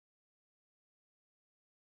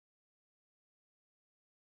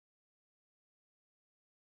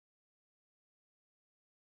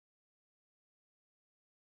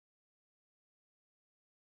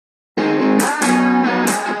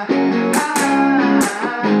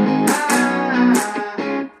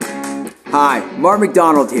Hi, Mark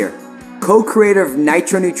MacDonald here, co-creator of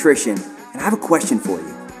Nitro Nutrition, and I have a question for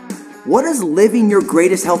you. What does living your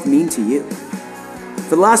greatest health mean to you?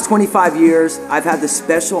 For the last 25 years, I've had the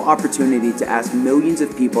special opportunity to ask millions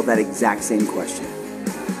of people that exact same question.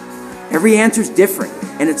 Every answer is different,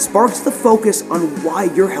 and it sparks the focus on why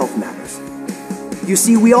your health matters. You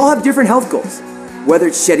see, we all have different health goals, whether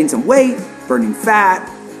it's shedding some weight, burning fat,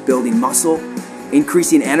 building muscle,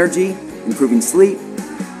 increasing energy, improving sleep,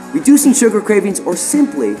 reducing sugar cravings, or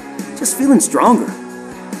simply just feeling stronger.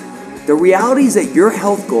 The reality is that your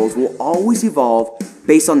health goals will always evolve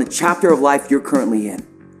based on the chapter of life you're currently in.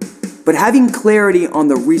 But having clarity on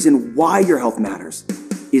the reason why your health matters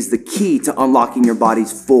is the key to unlocking your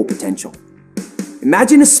body's full potential.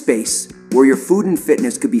 Imagine a space where your food and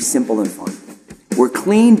fitness could be simple and fun, where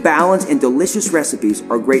clean, balanced, and delicious recipes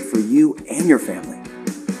are great for you and your family.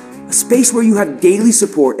 A space where you have daily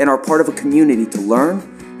support and are part of a community to learn,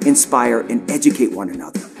 inspire, and educate one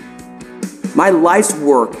another. My life's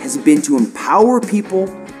work has been to empower people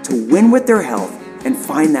to win with their health and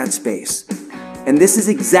find that space. And this is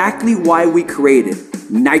exactly why we created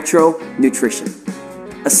Nitro Nutrition,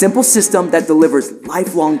 a simple system that delivers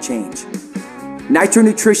lifelong change. Nitro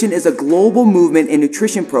Nutrition is a global movement and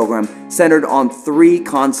nutrition program centered on three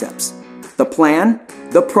concepts: the plan,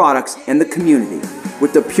 the products, and the community,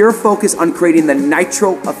 with the pure focus on creating the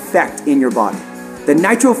Nitro effect in your body. The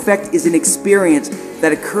Nitro effect is an experience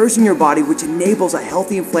that occurs in your body which enables a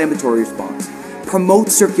healthy inflammatory response,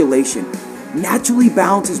 promotes circulation, naturally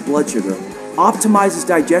balances blood sugar, optimizes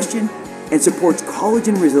digestion, and supports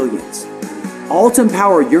collagen resilience. All to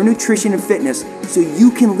empower your nutrition and fitness so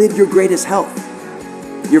you can live your greatest health.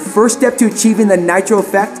 Your first step to achieving the Nitro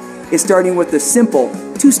effect is starting with a simple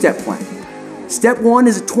two-step plan. Step 1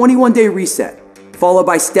 is a 21-day reset, followed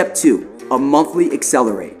by Step 2, a monthly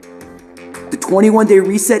accelerate. The 21-day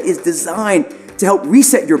reset is designed to help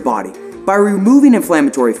reset your body by removing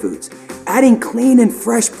inflammatory foods, adding clean and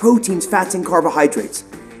fresh proteins, fats, and carbohydrates,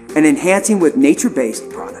 and enhancing with nature-based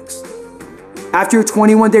products. After your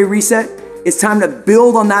 21-day reset, it's time to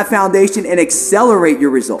build on that foundation and accelerate your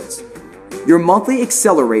results. Your monthly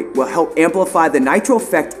accelerate will help amplify the Nitro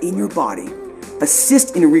effect in your body,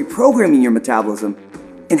 assist in reprogramming your metabolism,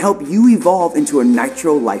 and help you evolve into a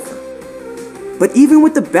Nitro lifer. But even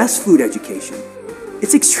with the best food education,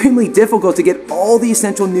 it's extremely difficult to get all the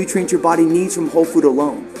essential nutrients your body needs from whole food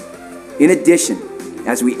alone. In addition,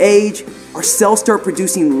 as we age, our cells start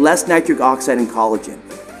producing less nitric oxide and collagen,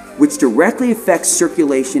 which directly affects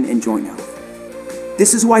circulation and joint health.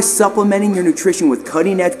 This is why supplementing your nutrition with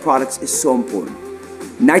cutting-edge products is so important.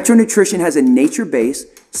 Nitro Nutrition has a nature-based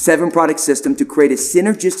 7-product system to create a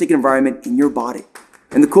synergistic environment in your body.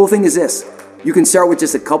 And the cool thing is this: you can start with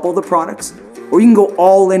just a couple of the products, or you can go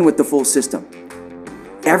all in with the full system.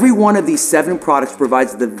 Every one of these 7 products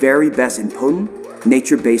provides the very best in potent,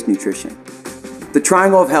 nature-based nutrition. The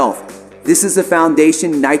triangle of health. This is the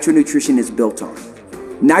foundation Nitro Nutrition is built on.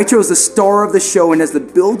 Nitro is the star of the show and has the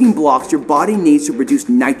building blocks your body needs to produce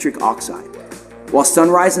nitric oxide, while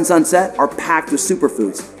sunrise and sunset are packed with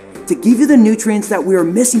superfoods to give you the nutrients that we are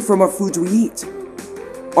missing from our foods we eat.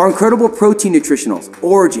 Our incredible protein nutritionals,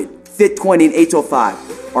 Origin, Fit20, and H05,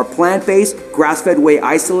 are plant-based, grass-fed whey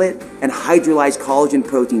isolate, and hydrolyzed collagen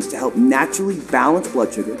proteins to help naturally balance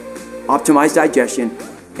blood sugar, optimize digestion,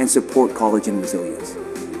 and support collagen resilience.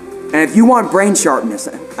 And if you want brain sharpness,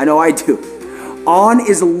 I know I do, On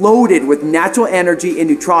is loaded with natural energy and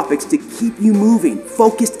nootropics to keep you moving,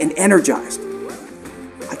 focused, and energized.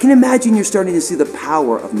 I can imagine you're starting to see the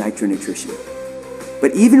power of Nitro Nutrition.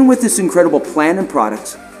 But even with this incredible plan and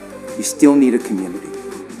products, you still need a community.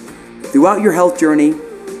 Throughout your health journey,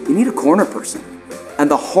 you need a corner person. And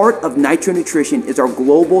the heart of Nitro Nutrition is our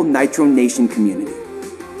global Nitro Nation community.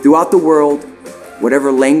 Throughout the world,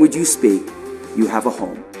 whatever language you speak, you have a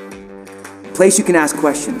home. A place you can ask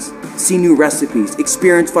questions, see new recipes,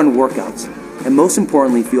 experience fun workouts, and most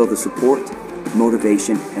importantly, feel the support,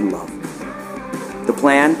 motivation, and love. The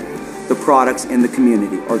plan, the products, and the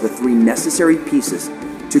community are the 3 necessary pieces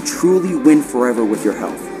to truly win forever with your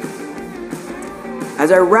health.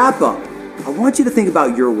 As I wrap up, I want you to think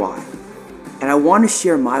about your why, and I want to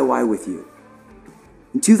share my why with you.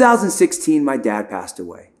 In 2016, my dad passed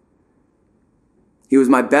away. He was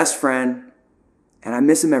my best friend, and I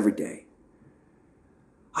miss him every day.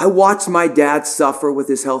 I watched my dad suffer with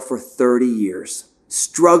his health for 30 years,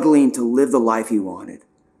 struggling to live the life he wanted.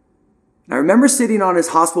 And I remember sitting on his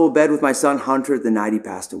hospital bed with my son Hunter the night he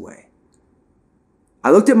passed away. I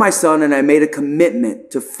looked at my son and I made a commitment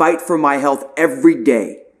to fight for my health every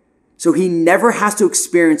day, so he never has to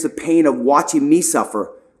experience the pain of watching me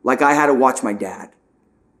suffer like I had to watch my dad.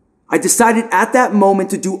 I decided at that moment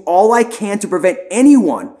to do all I can to prevent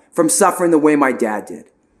anyone from suffering the way my dad did.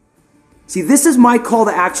 See, this is my call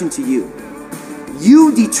to action to you.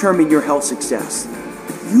 You determine your health success.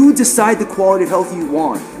 You decide the quality of health you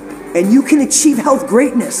want, and you can achieve health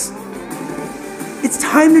greatness. It's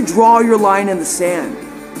time to draw your line in the sand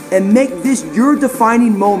and make this your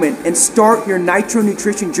defining moment and start your Nitro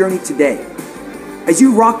nutrition journey today. As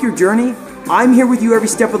you rock your journey, I'm here with you every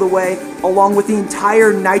step of the way, along with the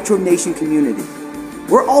entire Nitro Nation community.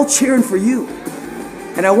 We're all cheering for you.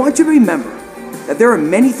 And I want you to remember that there are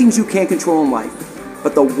many things you can't control in life,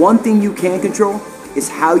 but the one thing you can control is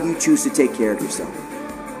how you choose to take care of yourself.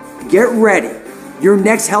 Get ready. Your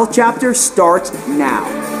next health chapter starts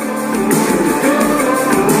now.